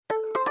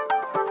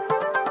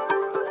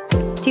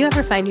Do you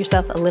ever find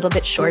yourself a little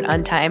bit short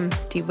on time?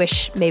 Do you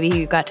wish maybe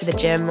you got to the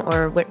gym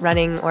or went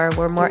running or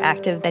were more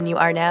active than you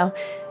are now?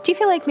 Do you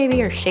feel like maybe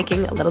you're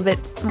shaking a little bit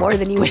more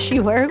than you wish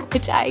you were,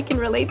 which I can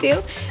relate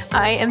to?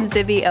 I am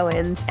Zibby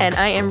Owens, and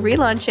I am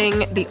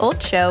relaunching the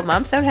old show,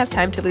 Moms Don't Have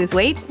Time to Lose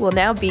Weight, will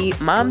now be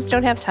Moms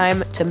Don't Have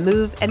Time to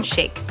Move and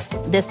Shake.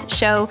 This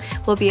show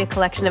will be a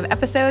collection of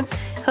episodes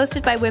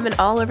hosted by women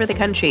all over the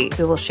country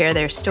who will share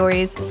their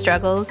stories,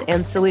 struggles,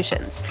 and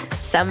solutions.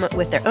 Some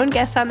with their own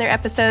guests on their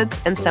episodes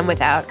and some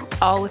without,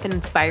 all with an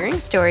inspiring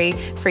story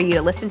for you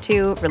to listen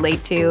to,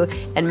 relate to,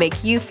 and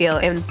make you feel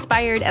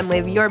inspired and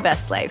live your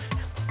best life.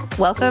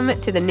 Welcome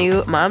to the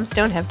new Moms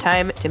Don't Have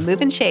Time to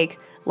Move and Shake,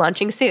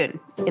 launching soon.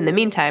 In the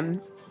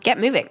meantime, get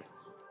moving.